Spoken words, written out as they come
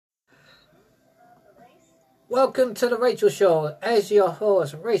Welcome to the Rachel Show. As your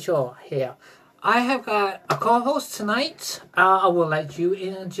host, Rachel here. I have got a co-host tonight. I will let you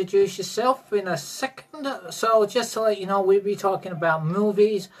introduce yourself in a second. So just to let you know, we'll be talking about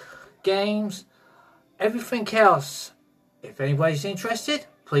movies, games, everything else. If anybody's interested,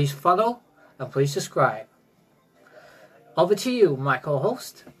 please follow and please subscribe. Over to you, my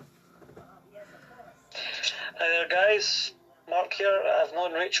co-host. Hi there guys, Mark here. I've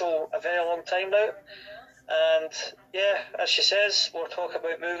known Rachel a very long time now, and yeah, as she says, we'll talk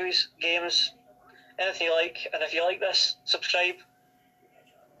about movies, games, anything you like, and if you like this, subscribe.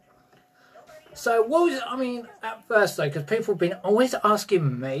 So what was, at first though, because people have been always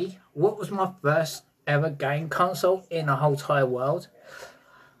asking me what was my first ever game console in the whole entire world,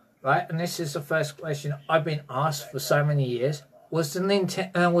 right? And this is the first question I've been asked for so many years. Was the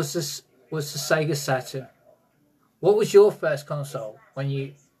Nintendo, was the Sega Saturn? What was your first console when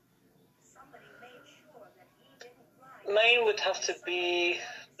you... Mine would have to be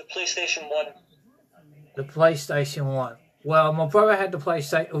the PlayStation 1. The PlayStation 1. Well, my brother had the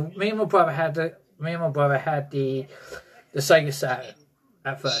PlayStation... Me and my brother had the Sega Saturn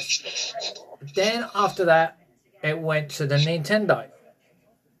at first. Then after that, it went to the Nintendo.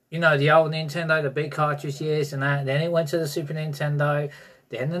 You know, the old Nintendo, the big cartridges and that. Then it went to the Super Nintendo.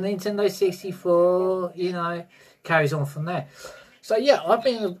 Then the Nintendo 64, you know, carries on from there. So yeah, I've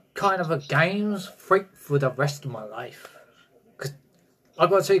been kind of a games freak for the rest of my life. Because I've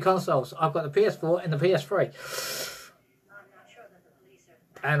got two consoles. I've got the PS4 and the PS3.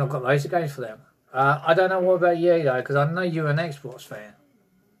 And I've got loads of games for them. I don't know what about you though, because I know you're an Xbox fan.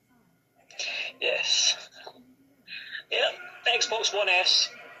 Yes. Yeah, Xbox One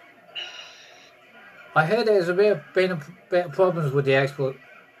S. I heard there's been a bit of problems with the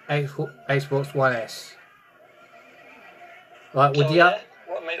Xbox One S. Like with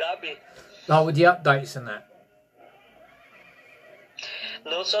What might that be? Like with the updates and that.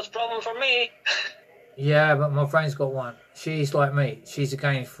 No such problem for me. Yeah, but my friend's got one. She's like me. She's a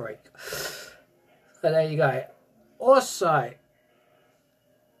game freak. So there you go. Also,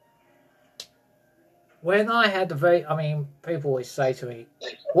 when I had people always say to me,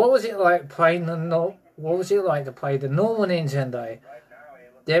 what was it like playing what was it like to play the normal Nintendo,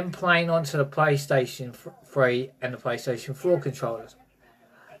 then playing onto the PlayStation 3 and the PlayStation 4 controllers?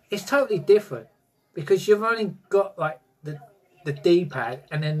 It's totally different because you've only got like the D-pad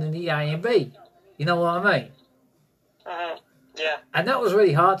and then the A and B. You know what I mean? Yeah. And that was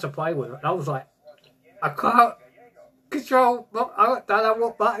really hard to play with. I was like, I can't control. I don't know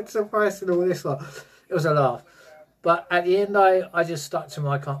what buttons to press and all this stuff. It was a laugh. But at the end, I just stuck to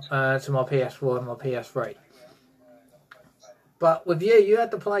my PS4 and my PS3. But with you had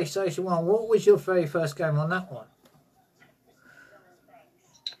the PlayStation 1. What was your very first game on that one?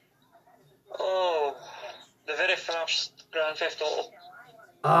 Oh, the very first Grand Theft Auto.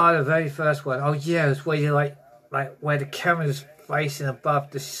 Oh, the very first one. Oh yeah, it was where you like where the camera's facing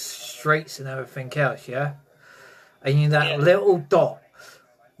above the streets and everything else, yeah? And you that little dot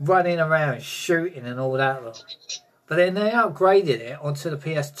running around, shooting and all that lot. But then they upgraded it onto the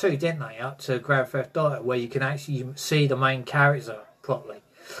PS2, didn't they? Up to Grand Theft Auto, where you can actually see the main character properly.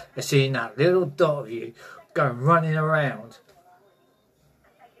 And seeing that little dot of you going running around.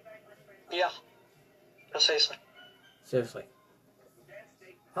 Yeah, precisely. Seriously.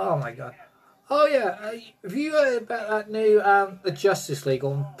 Oh my god. Oh yeah, have you heard about that new the Justice League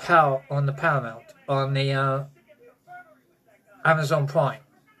on the Paramount on the Amazon Prime?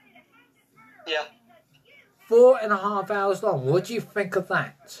 Yeah. 4.5 hours long. What do you think of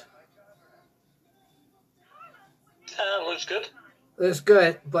that? Looks good. It's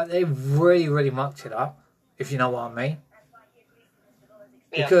good, but they really, really mucked it up. If you know what I mean.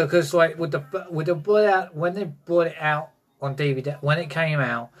 Yeah. Because like with the when they brought it out on DVD, when it came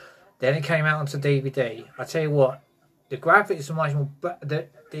out, then it came out onto DVD. I tell you what, the graphics are much more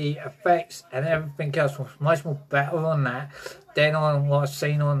the effects and everything else was much more better on that than on what I've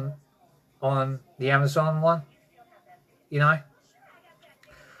seen on the Amazon one, you know?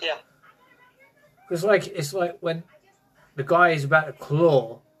 Yeah. It's like when the guy is about to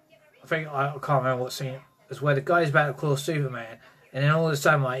claw, I can't remember what scene, it's where the guy is about to claw Superman, and then all of a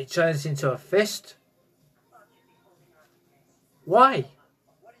sudden, like, it turns into a fist. Why?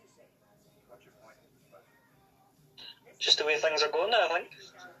 Just the way things are going now, I think.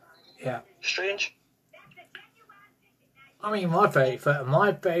 Yeah. Strange. I mean, my very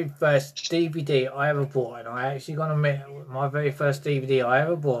first DVD I ever bought, and I actually got to admit, my very first DVD I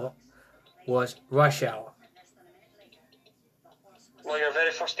ever bought was Rush Hour. Well, your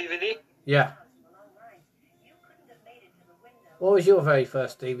very first DVD? Yeah. What was your very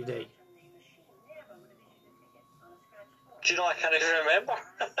first DVD? Do you know I can't even remember?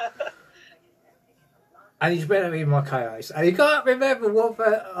 And he's better be my co-host. And you can't remember what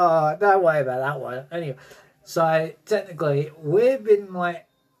the... Oh, don't worry about that one. Anyway, so technically, we've been like...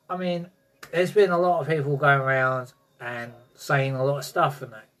 I mean, there's been a lot of people going around and saying a lot of stuff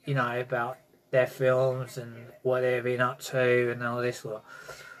and that, you know, about their films and what they've been up to and all this lot.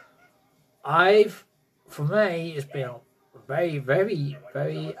 For me, it's been very, very,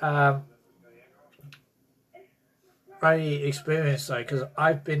 very, very experienced though, because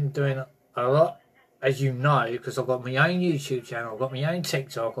I've been doing a lot, as you know, because I've got my own YouTube channel, I've got my own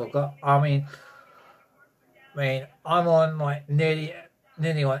TikTok, I'm on like nearly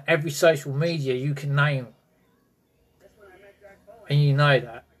on every social media you can name, and you know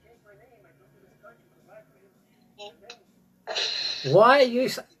that. Why are you?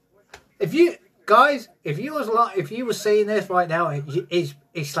 If you guys, if you were seeing this right now, he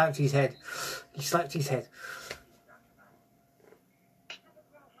slapped his head. He slapped his head.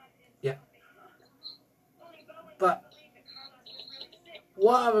 Yeah. But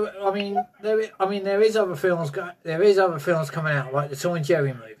what other? There is other films. There is other films coming out, like the Tom and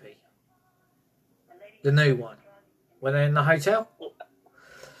Jerry movie, the new one, when they're in the hotel.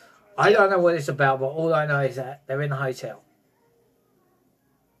 I don't know what it's about, but all I know is that they're in the hotel.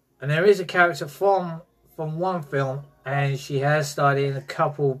 And there is a character from one film, and she has starred in a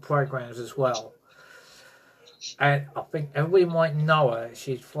couple programs as well. And I think everybody might know her.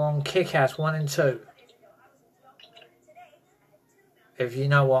 She's from Kick-Ass 1 and 2. If you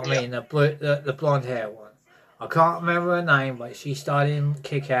know what I mean, the blonde hair one. I can't remember her name, but she starred in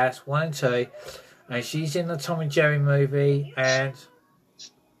Kick-Ass 1 and 2. And she's in the Tom and Jerry movie, and...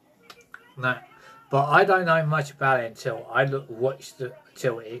 that. But I don't know much about it until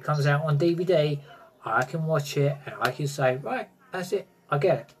until it comes out on DVD. I can watch it and I can say, right, that's it. I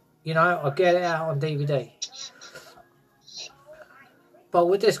get it. You know, I get it out on DVD. But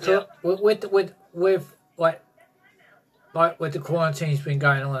with this, with the quarantine's been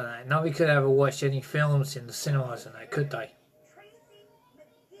going on and that, nobody could ever watch any films in the cinemas and that, could they?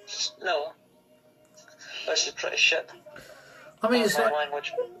 No. This is pretty shit. I mean, it's like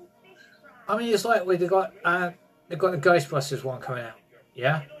language. They've got the Ghostbusters one coming out,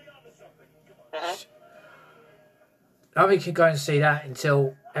 yeah? Nobody can go and see that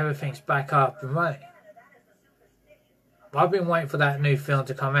until everything's back up and running. I've been waiting for that new film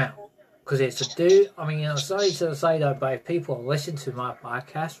to come out. Because it's a dude, I'm sorry to say that, but if people listen to my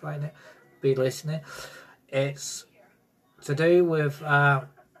podcast right now, be listening, it's to do with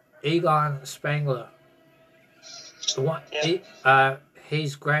Egon Spengler. The one,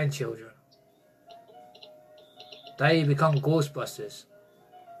 his grandchildren. They become Ghostbusters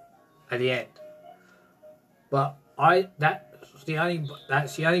at the end. But that's the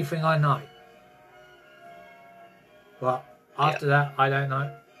only thing I know. But after that, I don't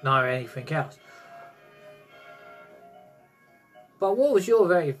know anything else. But what was your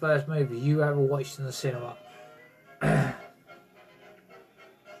very first movie you ever watched in the cinema?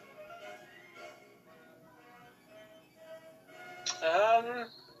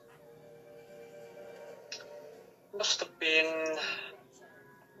 Must have been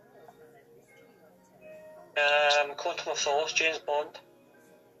Quantum of Solace, James Bond.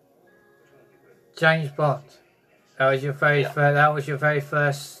 James Bond. That was your very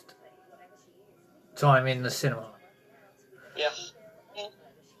first time in the cinema. Yeah.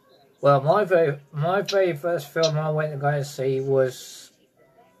 Well, my very first film I went to go and see was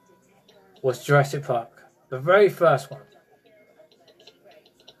Jurassic Park, the very first one.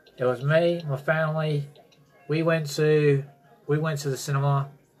 It was me, my family. We went to the cinema.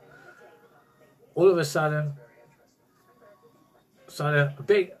 All of a sudden,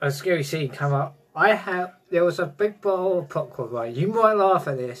 a scary scene came up. There was a big bottle of popcorn, right? You might laugh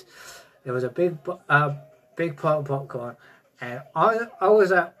at this. There was a big pot of popcorn, and I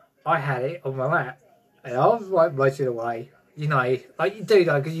had it on my lap, and I was like munching away. You know, like you do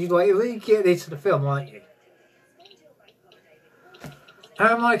though, because you like really get into the film, aren't you?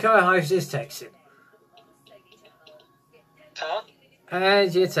 And my co-host is texting. Huh?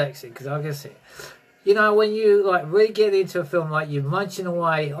 And you're texting, because I can see it. You know, when you like really get into a film, like you're munching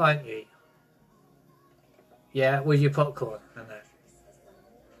away, aren't you? Yeah, with your popcorn and that.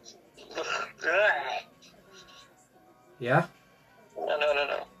 Yeah?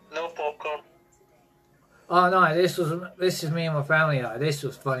 No popcorn. Oh no, this is me and my family though. This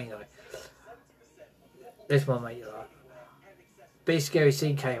was funny though. This one made you laugh. Big scary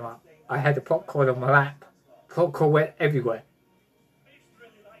scene came up. I had the popcorn on my lap. Popcorn went everywhere.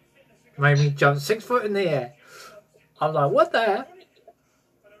 Made me jump 6 foot in the air. I was like, what the heck?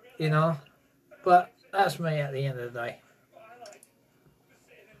 You know? But that's me at the end of the day.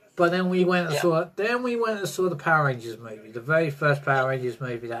 But then we went and Yeah. saw. Then we went and saw the Power Rangers movie, the very first Power Rangers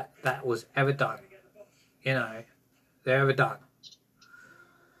movie that was ever done. You know, they're ever done.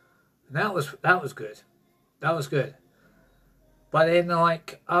 And that was good. That was good. But then,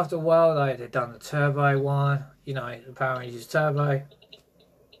 like, after a while, like, they'd done the Turbo one. You know, the Power Rangers Turbo.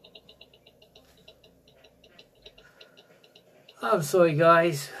 I'm sorry,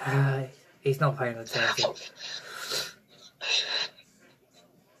 guys. He's not paying attention.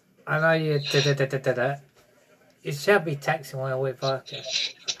 I know you. You should be texting while we're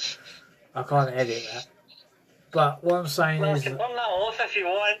podcast. I can't edit that. But what I'm saying Well, I is, can turn that off if you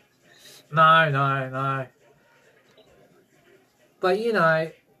want. no. But you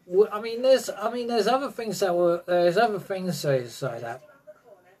know, there's other things there's other things so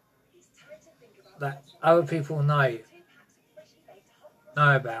that other people know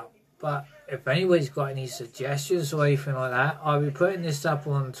about. But if anybody's got any suggestions or anything like that, I'll be putting this up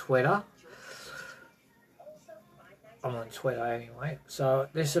on Twitter. I'm on Twitter anyway, so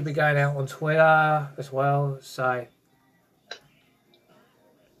this will be going out on Twitter as well. So,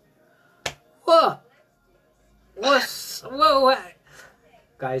 what? What?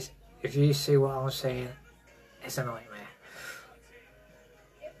 Guys, if you see what I'm saying, it's a nightmare.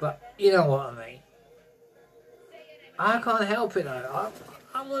 But you know what I mean. I can't help it though.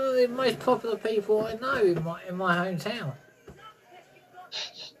 I'm one of the most popular people I know in my hometown.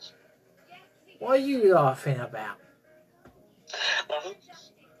 What are you laughing about? Nothing.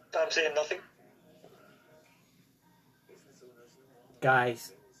 I'm saying nothing.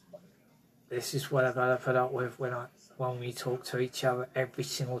 Guys, this is what I've got to put up with when we talk to each other every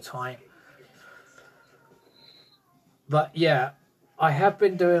single time. But yeah, I have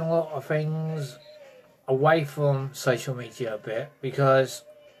been doing a lot of things away from social media a bit because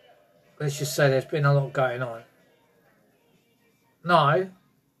let's just say there's been a lot going on. No,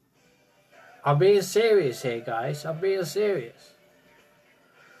 I'm being serious here, guys. I'm being serious.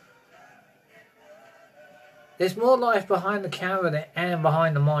 There's more life behind the camera and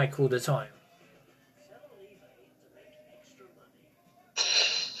behind the mic all the time.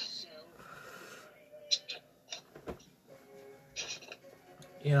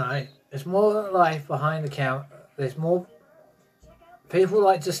 You know, there's more life behind the camera. There's more people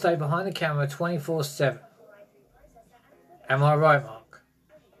like to stay behind the camera 24/7. Am I right, Mark?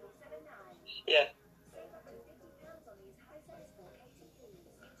 Yeah.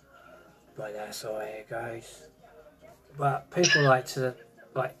 But that's the way it goes. But people like to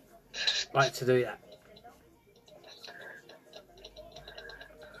do that.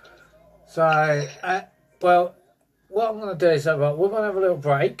 So, well, what I'm going to do is we're going to have a little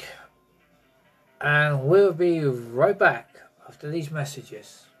break, and we'll be right back after these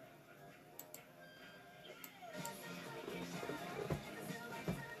messages.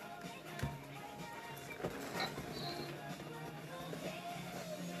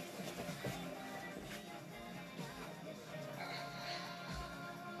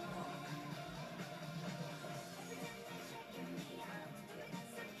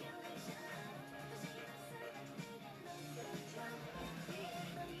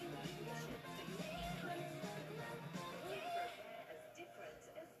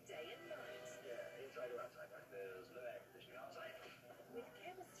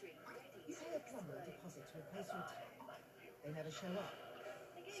 They never show up.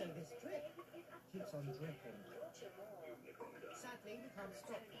 So this drip keeps on dripping. Sadly, we can't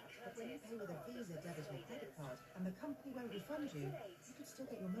stop that, but when you pay with a Visa debit or credit card and the company won't refund you, you can still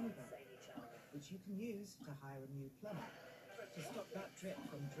get your money back, which you can use to hire a new plumber to stop that drip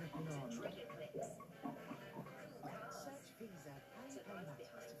from dripping on. Search Visa and pay matters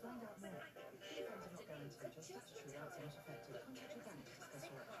to find out more. Refunds are not guaranteed. Your statutory rights are not affected. Contact your bank to discuss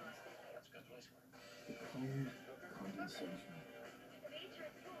your options. Cold condensation. Finger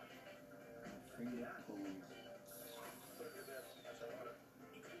cold. And the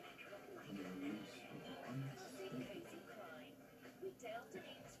release of the unspeakable.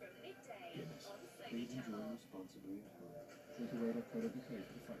 Yes, please enjoy responsibly at home. Drinkaway.co.uk for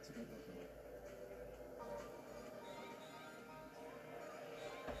the facts about alcohol.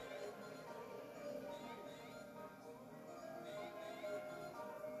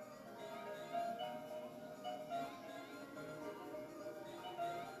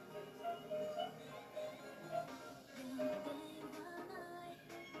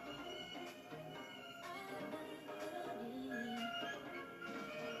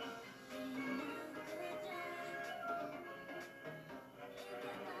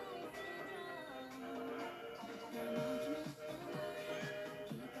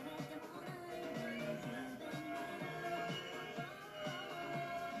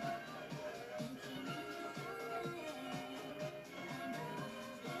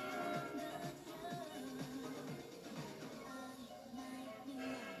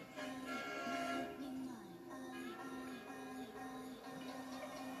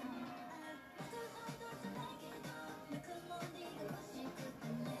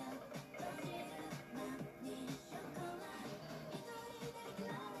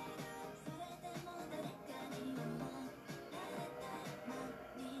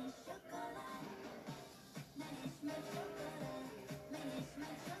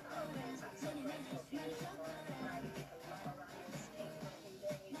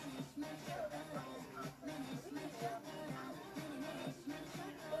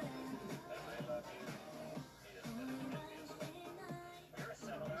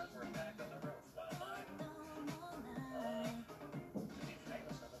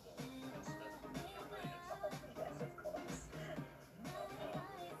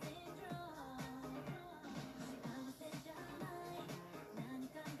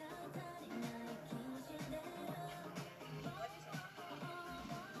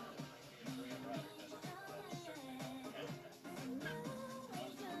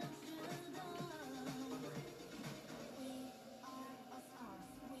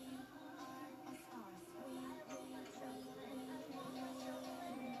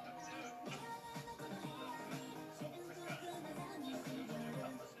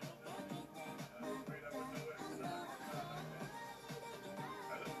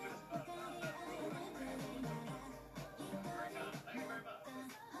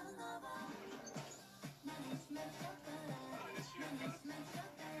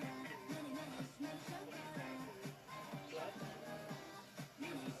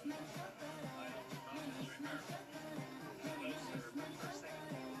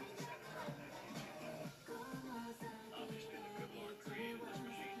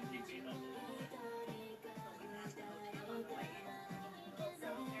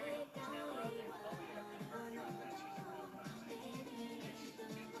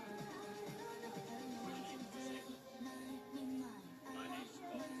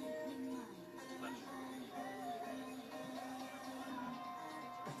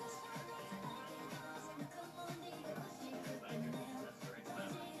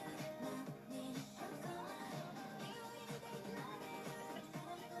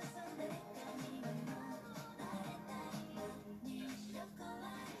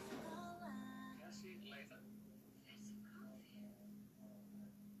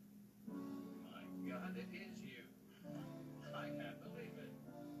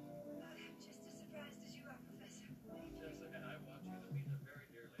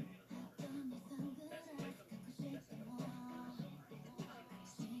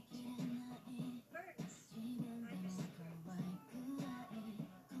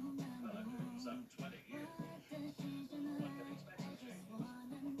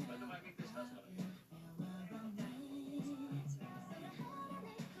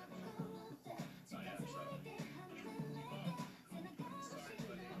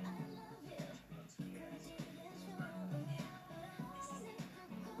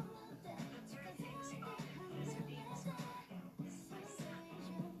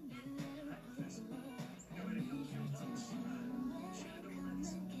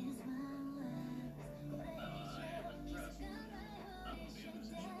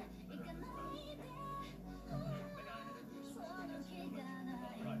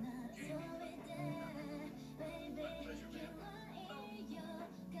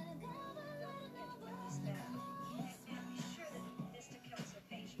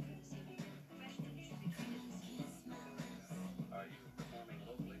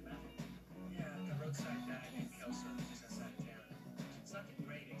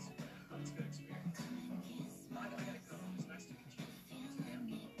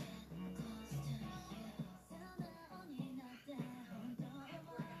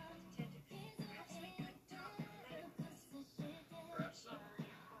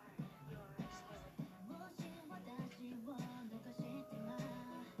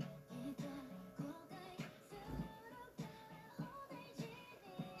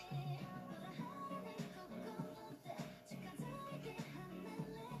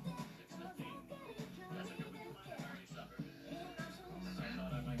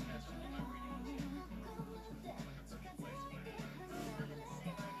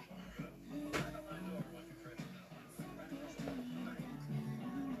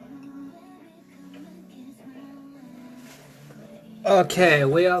 Okay,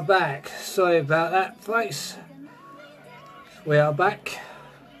 we are back. Sorry about that, folks. We are back.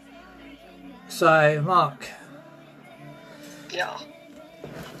 So, Mark, Yeah.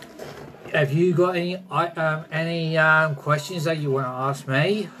 have you got any questions that you want to ask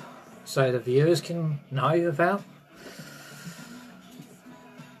me, so the viewers can know about?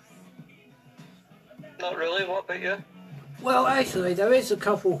 Not really. What about you? Well, actually, there is a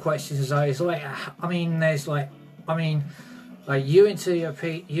couple of questions though. It's like, like you into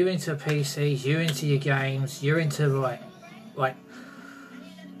you into PCs, you into your games, you're into like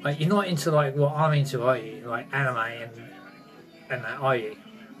you're not into like what I'm into, are you? Like anime and that, are you?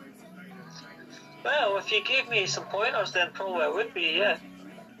 Well, if you gave me some pointers, then probably I would be. Yeah.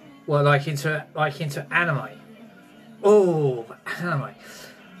 Well, like into anime. Oh, anime.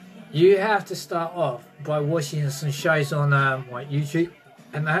 You have to start off by watching some shows on like YouTube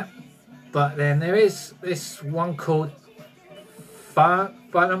and that. But then there is this one called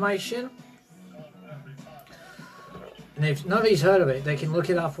Funimation. And if nobody's heard of it, they can look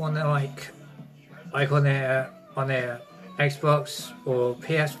it up on their on their Xbox or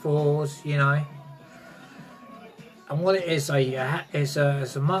PS4s, you know. And what it is, it's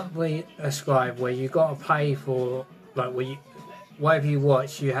a monthly subscribe where you got to pay for like whatever you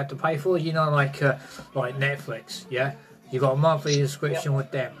watch, you have to pay for. You know, like Netflix, yeah. You got a monthly subscription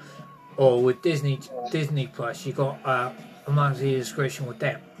with them, or with Disney Plus, you got a monthly subscription with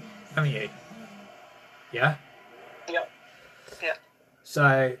them, haven't you? Yeah. Yep. Yeah.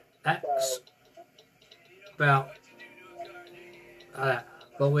 So that's about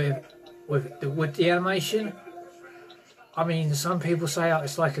but with the animation, I mean, some people say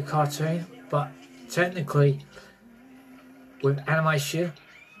it's like a cartoon, but technically, with animation,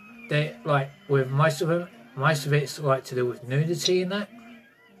 they like with most of it's like to do with nudity and that,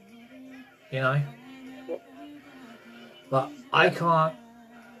 you know. But I can't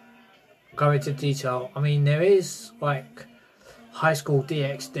go into detail. I mean, there is like High School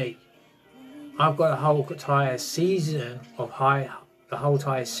DxD. I've got the whole entire seasons of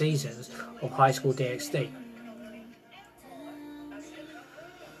High School DxD,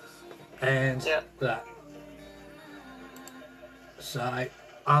 and that. So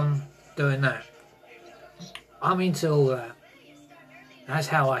I'm doing that. I'm into all that. That's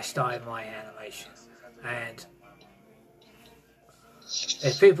how I started my animation. And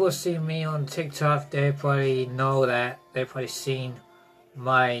if people have seen me on TikTok, they probably know that. They've probably seen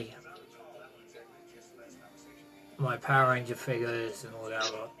my Power Ranger figures and all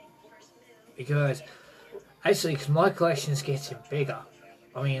that lot. Because my collection's getting bigger.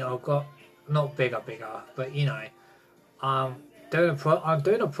 I mean, I've got not bigger, but you know, I'm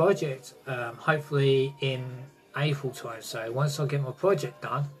doing a project, hopefully in April time. So once I get my project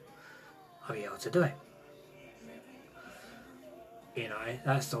done, I'll be able to do it. You know,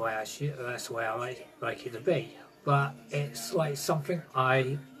 that's the way that's the way I like it to be. But it's like something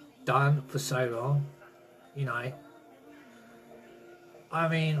I done for so long. You know, I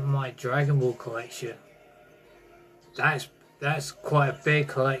mean, my Dragon Ball collection. That's quite a big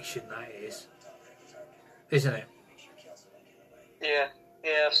collection. That is, isn't it? Yeah,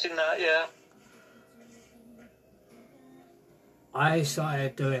 I've seen that. Yeah. I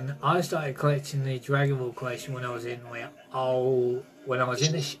started collecting the Dragon Ball collection when I was in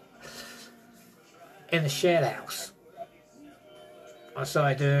the shared house. I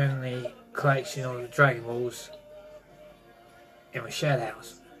started doing the collection of the Dragon Balls in my shared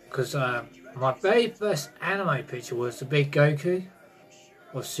house because my very first anime picture was the big Goku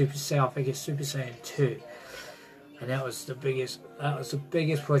or Super Saiyan. I think it's Super Saiyan 2, and that was the biggest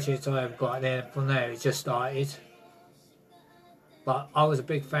project I ever got. And then from there it just started. But I was a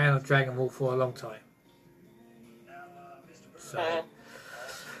big fan of Dragon Ball for a long time. So,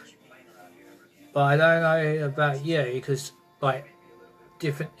 but I don't know about you because like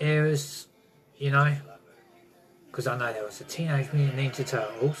different eras, you know. Because I know there was the Teenage Mutant Ninja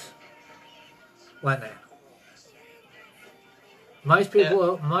Turtles, weren't there? Most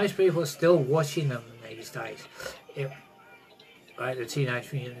people are still watching them these days. Like the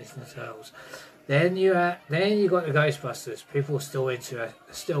Teenage Mutant Ninja Turtles. Then you got the Ghostbusters. People are still into it.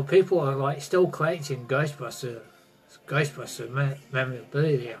 People are still collecting Ghostbuster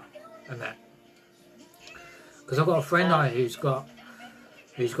memorabilia and that. Because I've got a friend who's got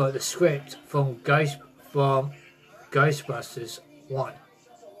the script from Ghostbusters 1,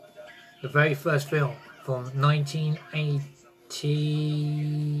 the very first film from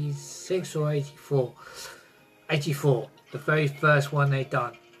 1986 or 84. 84, the very first one they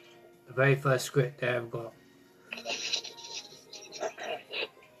done. The very first script they ever got.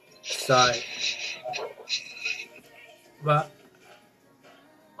 So, but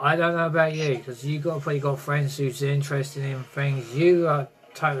I don't know about you because you probably got friends who's interested in things. You are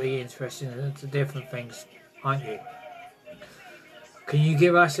totally interested in different things, aren't you? Can you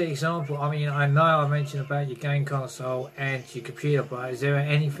give us an example? I mean, I know I mentioned about your game console and your computer, but is there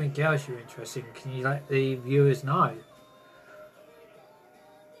anything else you're interested in? Can you let the viewers know?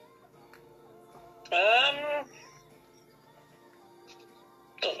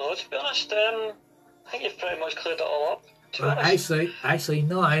 Don't know, to be honest. I think you've pretty much cleared it all up. Actually,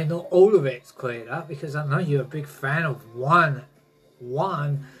 no, not all of it's cleared up because I know you're a big fan of one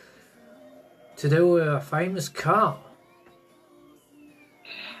to do with a famous car.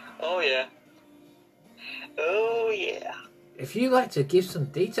 Oh yeah. If you'd like to give some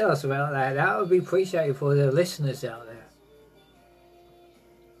details about that, that would be appreciated for the listeners out there.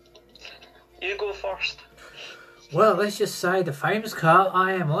 You go first. Well, let's just say the famous car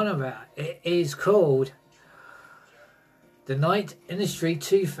I am on about. It is called the Knight Industry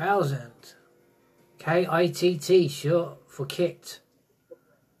 2000. KITT, short for KIT.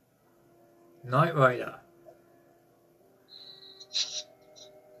 Knight Rider.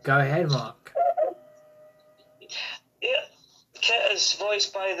 Go ahead, Mark. Yeah, Kit is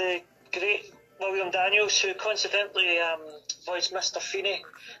voiced by the great William Daniels, who coincidentally voiced Mr. Feeney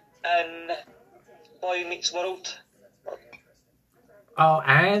in Boy Meets World. Oh,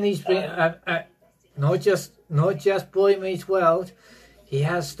 and he's been not just Boy Meets World. He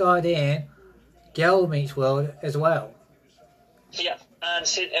has starred in Girl Meets World as well. Yeah, and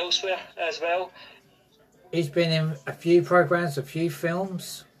Saint Elsewhere as well. He's been in a few programs, a few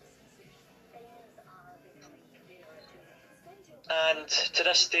films. And to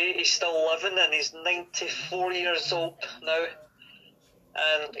this day, he's still living, and he's 94 years old now.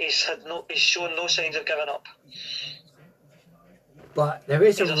 And he's shown no signs of giving up. But there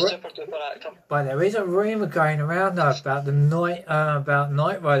is he's a super duper actor. But there is a rumor going around though about Knight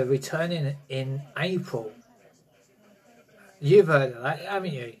Rider returning in April. You've heard of that,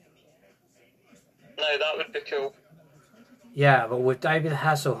 haven't you? No, that would be cool. Yeah, but with David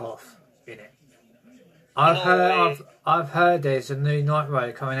Hasselhoff in it. I've heard there's a new Knight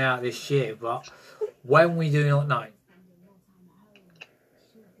Rider coming out this year, but when we do not know.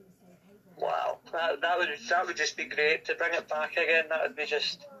 Wow, that would just be great to bring it back again. That would be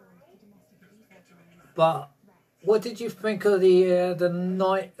just. But what did you think of the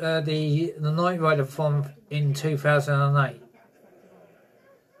Knight Rider from in 2008?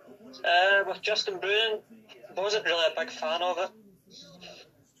 With Justin Bruin, wasn't really a big fan of it.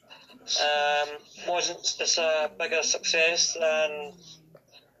 Wasn't this a bigger success than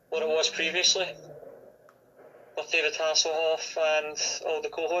what it was previously? with David Hasselhoff and all the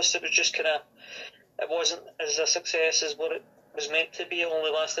co-hosts. It was just kind of, it wasn't as a success as what it was meant to be. It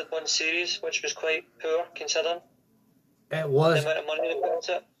only lasted one series, which was quite poor considering It was. the amount of money they put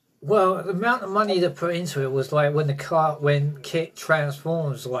into it. Well, the amount of money they put into it was like when Kit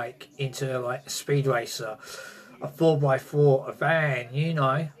transforms like into like a speed racer, a 4x4, a van, you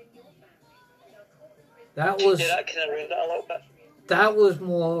know. That was Yeah, that kind of ruined it a little bit. that was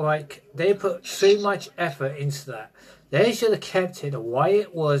more like they put too much effort into that. They should have kept it the way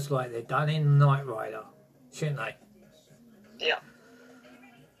it was, like they've done in Knight Rider, shouldn't they? Yeah.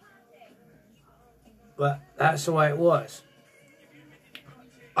 But that's the way it was.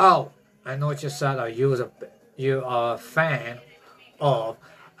 Oh, and not just that though. You are a fan of,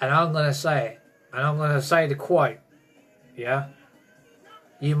 and I'm gonna say it, and I'm gonna say the quote. Yeah.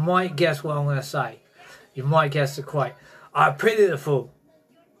 You might guess what I'm gonna say. You might guess the quote. I pity the fool.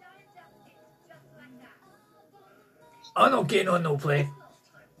 I'm not getting on no plane.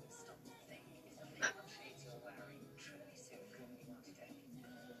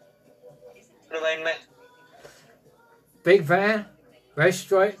 Remind me. Big van, very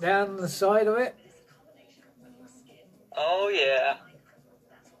straight down the side of it, Oh, yeah.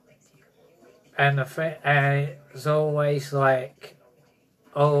 and and it's always like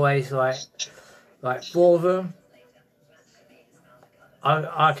four of them.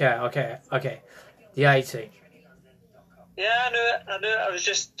 Oh, okay. The 18. Yeah, I knew it. I was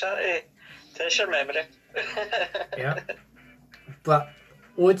just trying to test your memory. Yeah. But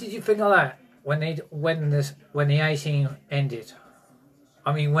what did you think of that when the 18 ended?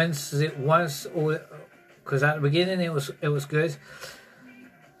 I mean, once all, because at the beginning it was good.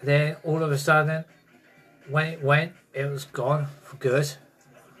 Then all of a sudden, when it went, it was gone for good.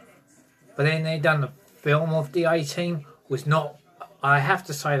 But then they done the film of the 18 was not. I have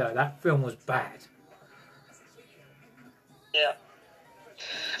to say though, that film was bad. Yeah.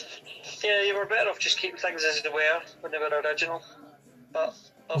 Yeah, you were better off just keeping things as they were when they were original. But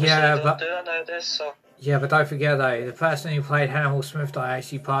obviously Yeah, they don't but- do that nowadays, so... Yeah, but don't forget though, the person who played Hannibal Smith though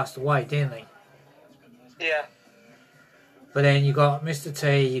actually passed away, didn't he? Yeah. But then you got Mr.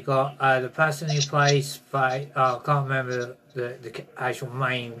 T, you got the person who plays I can't remember the actual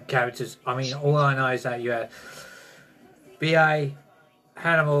main characters. I mean, all I know is that you had B.A.,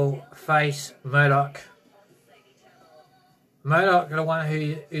 Hannibal, Face, Murdoch. Murdoch, the one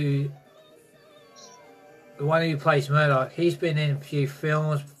who plays Murdoch, he's been in a few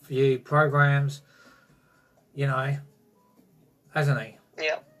films, few programs, you know, hasn't he?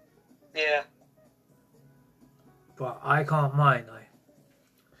 Yeah. Yeah. But I can't mind though,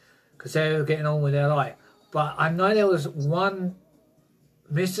 because they were getting on with their life. But I know there was one,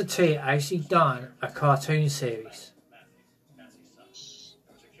 Mr. T actually done a cartoon series,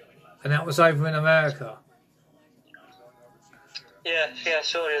 and that was over in America. Yeah,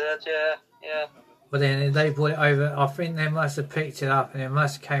 sorry, that, yeah. But then they brought it over. I think they must have picked it up, and it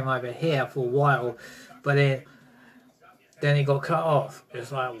must have came over here for a while. But then it got cut off.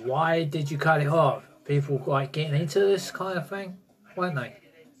 It's like, why did you cut it off? People like getting into this kind of thing, weren't they?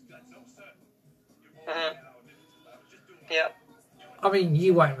 Mm-hmm. Yeah. I mean,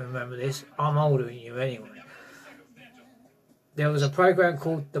 you won't remember this. I'm older than you anyway. There was a program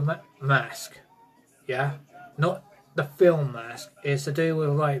called The Mask. Yeah? Not the film Mask. It's to do with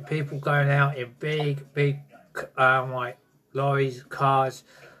like people going out in big like lorries, cars,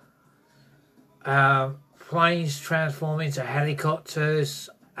 planes transform into helicopters,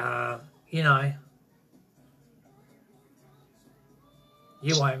 you know.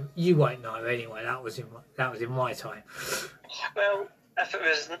 You won't know anyway. That was in my time. Well, if it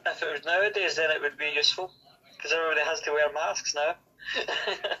was nowadays, then it would be useful because everybody has to wear masks now.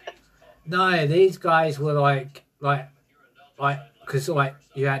 No, these guys were like because like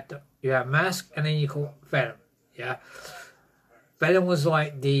you had Mask and then you call Venom, yeah. Venom was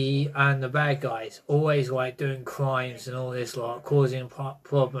like the bad guys, always like doing crimes and all this, like causing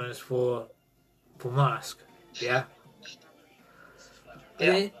problems for Mask, yeah.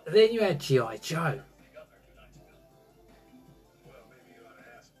 Yeah. Then you had G.I. Joe.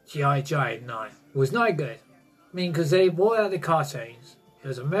 G.I. Joe, no, was no good. I mean, because they brought out the cartoons. It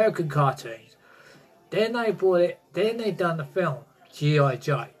was American cartoons. Then they brought it. Then they done the film G.I.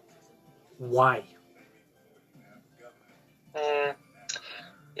 Joe. Why?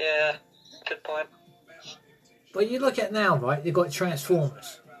 Yeah, good point. But you look at now, right? They've got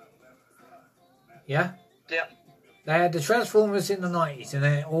Transformers. Yeah. Yeah. They had the Transformers in the 90s, and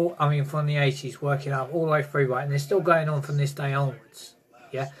then from the 80s, working up all the way through, right? And they're still going on from this day onwards.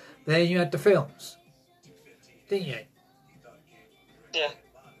 Yeah. But then you had the films, didn't you? Yeah.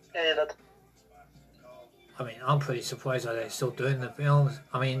 Yeah, you did. I mean, I'm pretty surprised that they're still doing the films.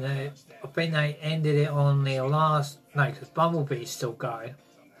 I mean, I think they ended it on the last... No, because Bumblebee's still going.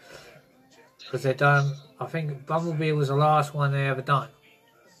 Because they done... I think Bumblebee was the last one they ever done.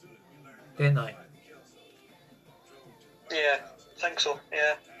 Didn't they? Yeah, I think so,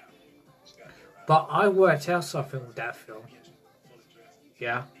 yeah. But I worked out something with that film.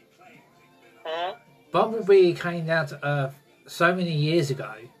 Yeah. Mm-hmm. Bumblebee came down to Earth so many years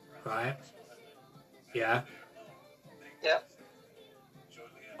ago, right? Yeah. Yeah.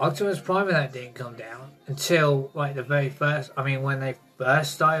 Optimus Prime and that didn't come down until like the very first. I mean, when they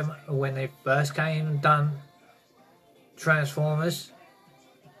first started, when they first came and done Transformers.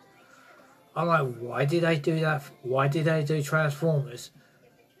 I'm like, why did they do that? Why did they do Transformers?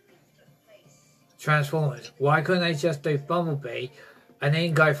 Why couldn't they just do Bumblebee and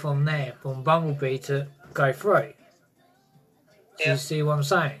then go from there, from Bumblebee to go through? Do you see what I'm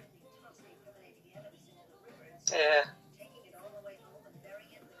saying? Yeah.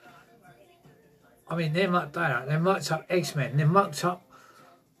 I mean, they mucked that up. They mucked up X-Men. They mucked up...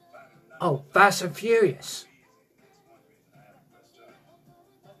 Oh, Fast and Furious.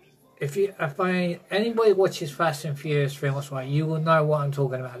 If anybody watches Fast and Furious films, right, you will know what I'm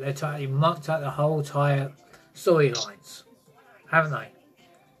talking about. They totally mucked up the whole entire storylines, haven't they?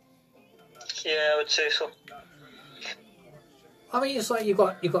 Yeah, I would say so. I mean, it's like you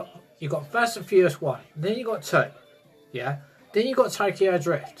got Fast and Furious 1, then you got 2, yeah, then you got Tokyo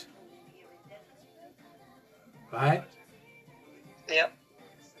Drift, right? Yep.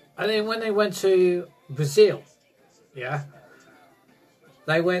 And then when they went to Brazil, yeah,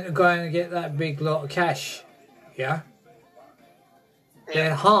 they went to go and get that big lot of cash, yeah.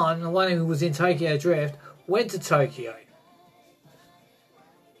 Then Han, the one who was in Tokyo Drift, went to Tokyo.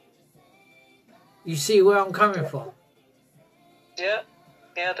 You see where I'm coming from? Yeah,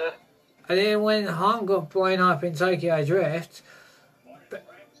 I do. And then when Han got blown up in Tokyo Drift,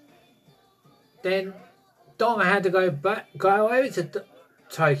 then Dom had to go over to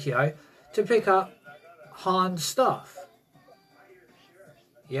Tokyo to pick up Han's stuff.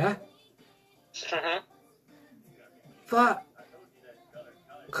 Yeah? Mm-hmm. But,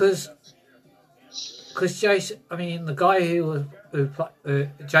 because Jason, I mean, the guy who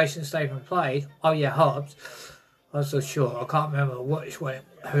Jason Statham played, oh yeah, Hobbs, I'm so sure, I can't remember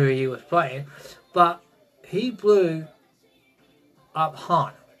who he was playing, but he blew up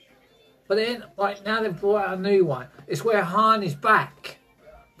Han. But then, like, now they've brought out a new one. It's where Han is back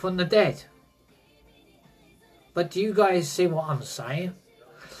from the dead. But do you guys see what I'm saying?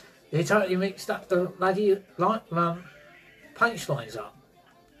 They totally mixed up the bloody punchlines up,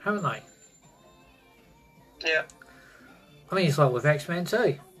 haven't they? Yeah. I mean, it's like with X-Men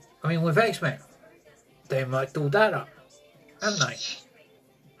too. I mean, with X-Men, they mucked all that up, haven't they?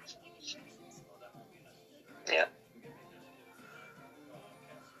 Yeah.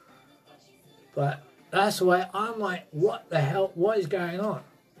 But that's why I'm like, what the hell? What is going on?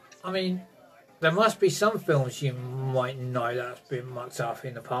 I mean, there must be some films you might know that's been mucked up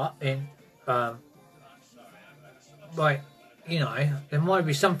in the part. Like, you know, there might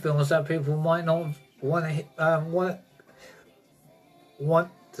be some films that people might not want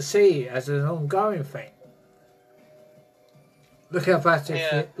to see as an ongoing thing. Look at Back to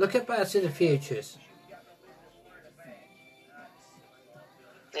the Futures.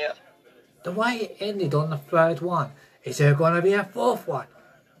 Yeah. The way it ended on the third one, is there going to be a fourth one?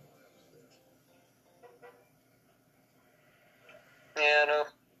 Yeah, I know.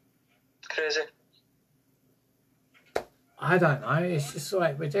 Crazy. I don't know, it's just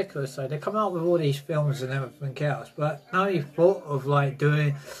like ridiculous. So they come out with all these films and everything else, but now you've thought of like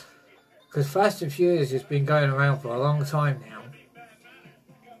doing, because Fast and Furious has been going around for a long time now.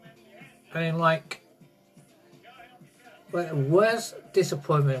 And like, but the worst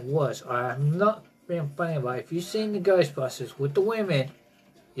disappointment was, I am not being funny about it, if you've seen the Ghostbusters with the women,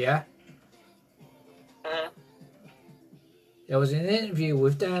 yeah? Mm-hmm. There was an interview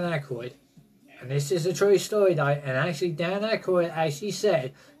with Dan Aykroyd, and this is a true story though, and actually Dan Aykroyd actually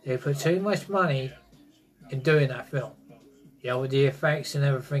said they put too much money in doing that film. Yeah, with the effects and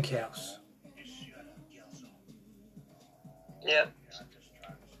everything else. Yeah.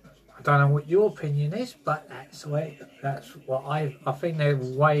 I don't know what your opinion is, but that's what I think they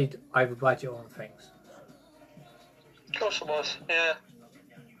weighed over budget on things. Of course it was, yeah.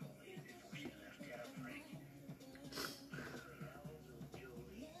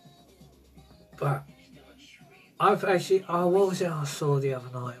 But I've actually, what was it I saw the other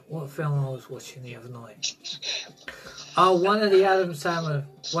night? What film I was watching the other night? Oh, one of the Adam Sandler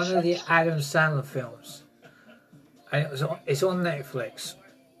films, and it's on Netflix.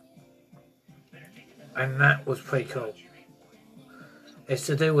 and that was pretty cool. It's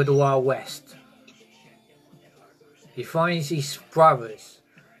to do with the Wild West. He finds his brothers.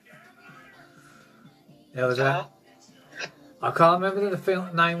 There was a. I can't remember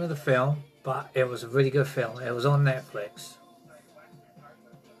the name of the film, but it was a really good film. It was on Netflix.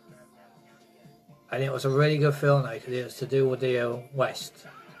 And it was a really good film though, because it was to do with the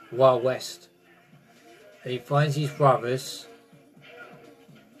Wild West. And he finds his brothers,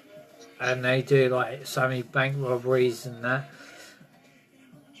 and they do like so many bank robberies and that.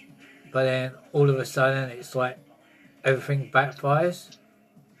 But then all of a sudden it's like everything backfires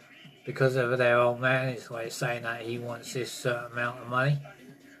because of their old man. It's like saying that he wants this certain amount of money.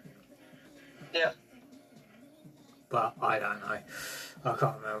 Yeah. But I don't know. I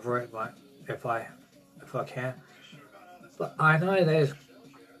can't remember it, but if I can. But I know there's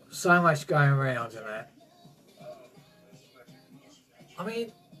so much going around in that. I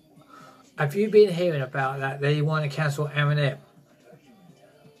mean, have you been hearing about that? They want to cancel Eminem.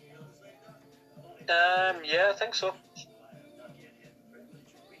 Yeah, I think so.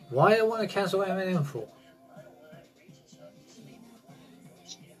 Why do they want to cancel Eminem for?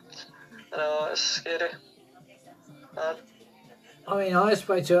 No, it's scary. I mean, I was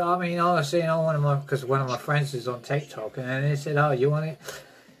seeing on because one of my friends is on TikTok, and then they said, "Oh, you want it?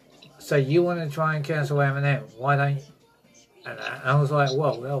 So you want to try and cancel Eminem? Why don't you?" And I was like,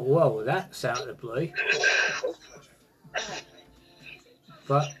 "Whoa, that's out of the blue."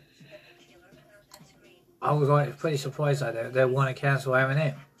 But I was like pretty surprised that they want to cancel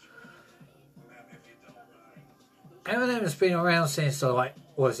Eminem. Eminem has been around since the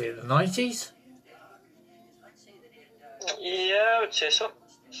the 90s? Yeah, I would say so.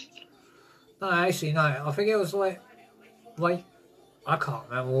 No, actually, no. I think it was like I can't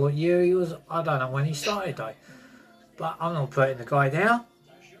remember what year he was. I don't know when he started though. But I'm not putting the guy down.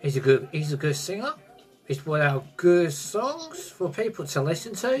 He's a good singer. He's put out good songs for people to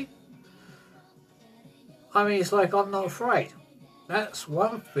listen to. I mean, it's like I'm Not Afraid. That's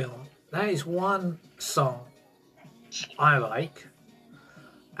one film. That is one song I like.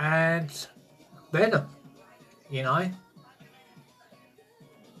 And Venom, you know.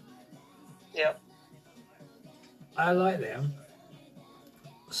 Yeah. I like them.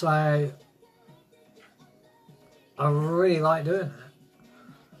 So I really like doing that.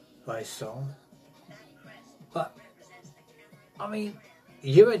 Those songs. But I mean,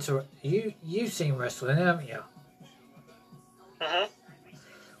 you've seen wrestling, haven't you? Mhm.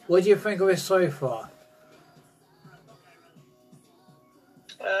 What do you think of it so far?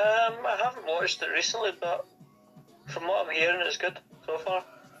 I haven't watched it recently, but from what I'm hearing, it's good so far.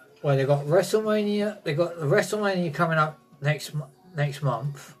 Well, they got WrestleMania. They got the WrestleMania coming up next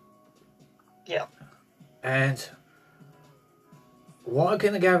month. Yeah. And what I'm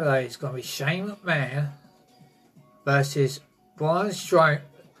gonna gather though is gonna be Shane McMahon versus Braun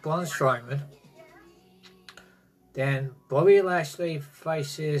Strowman. Then Bobby Lashley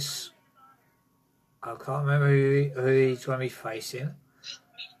faces. I can't remember who he's gonna be facing.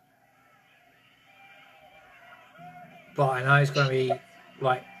 But I know it's going to be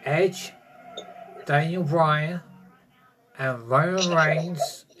like Edge, Daniel Bryan, and Roman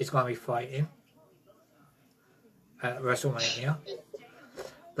Reigns is going to be fighting at WrestleMania.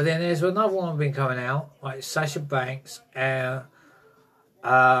 But then there's another one been coming out, like Sasha Banks and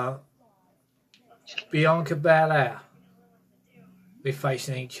Bianca Belair be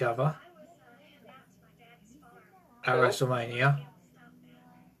facing each other at WrestleMania.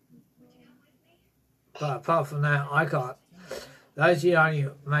 But apart from that, I can't. Those are the only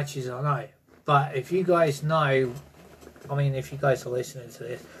matches I know. But if you guys know, I mean, if you guys are listening to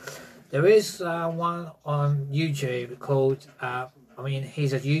this, there is one on YouTube called,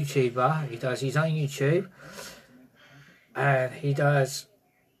 he's a YouTuber. He does his own YouTube. And he does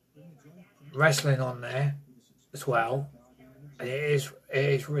wrestling on there as well. And it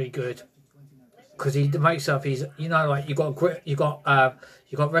is really good. Because he makes up his, you got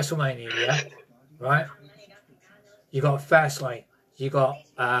WrestleMania, yeah? Right? You got Fastlane, you got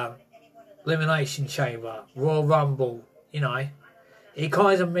Elimination Chamber, Royal Rumble, He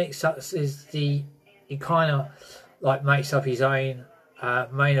kind of makes up his own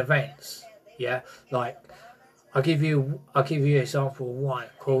main events. Yeah? Like I'll give you an example of one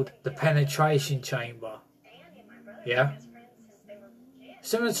called the Penetration Chamber. Yeah?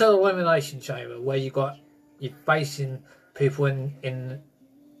 Similar to the Elimination Chamber where you're facing people in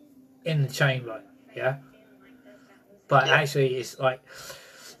the chamber. Yeah, but actually it's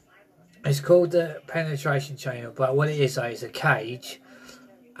called the Penetration Chamber, but what it is though is a cage,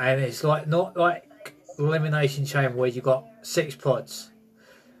 and it's not like Elimination Chamber where you got 6 pods.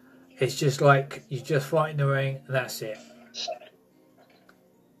 It's just like you just fight in the ring and that's it.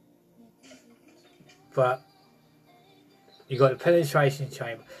 But you got the penetration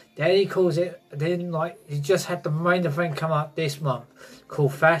chamber. Then he calls it. Then like he just had the main event come up this month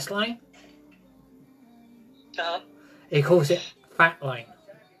called Fastlane. He calls it Fat Lane.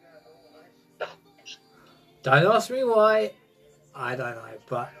 Don't ask me why. I don't know,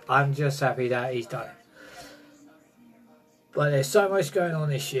 but I'm just happy that he's done it. But there's so much going on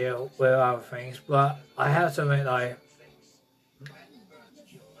this year with other things. But I have to admit,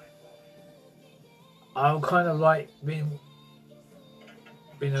 I'm kind of like been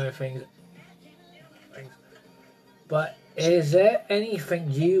doing things. But is there anything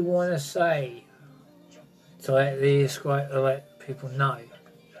you want to say to let people know?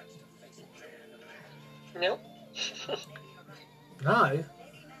 No. No?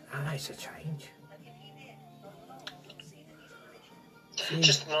 That makes a change.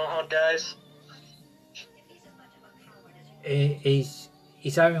 Just not hard, guys. He's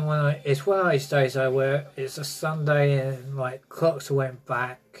having it's one of those days though where it's a Sunday and like clocks went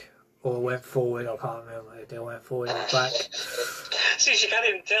back or went forward. I can't remember if they went forward or back. See, you can't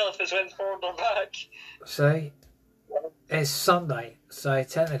even tell if it's went forward or back. See, it's Sunday, so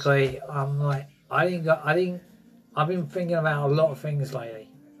technically I'm like I've been thinking about a lot of things lately.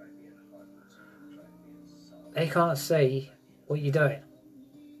 They can't see what you're doing.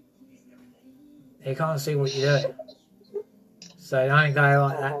 They can't see what you're doing. So don't go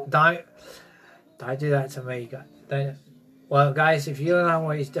like that. Don't do that to me. Don't. Well, guys, if you don't know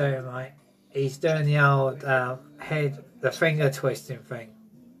what he's doing, mate, he's doing the old the finger twisting thing.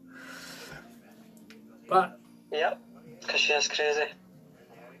 But yep, because she is crazy.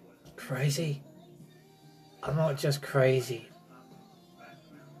 Crazy? I'm not just crazy.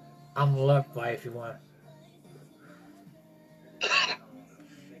 I'm loved by everyone.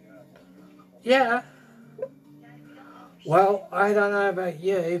 Yeah. Well, I don't know about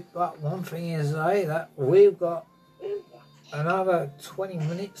you, but one thing is that we've got another 20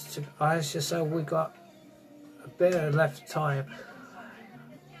 minutes to. I should say we got a bit of left time,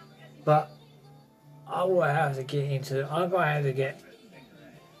 but I will have to get into. I'm going to have to get.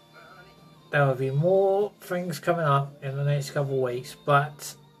 There will be more things coming up in the next couple of weeks,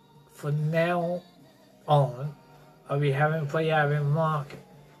 but for now on, I'll be having Mark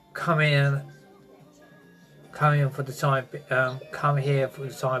come in for the time, come here for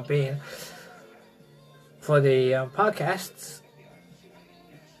the time being for the podcasts.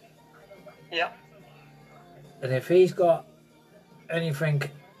 Yeah. And if he's got anything,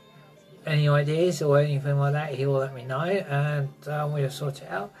 any ideas or anything like that, he will let me know, and we'll sort it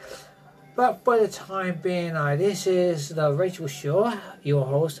out. But for the time being, this is the Rachel Shaw, your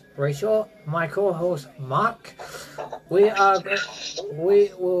host Rachel, my co-host Mark. We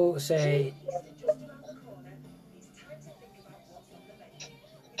will say,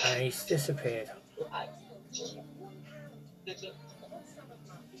 and he's disappeared.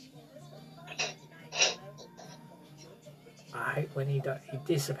 I hate when he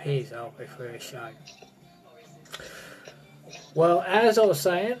disappears halfway through a show. Well, as I was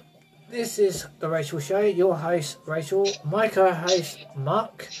saying, this is the Rachel Show, your host Rachel, my co-host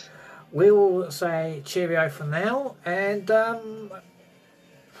Mark. We will say cheerio for now, and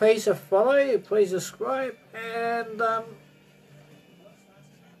please follow, please subscribe, and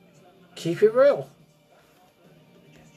keep it real.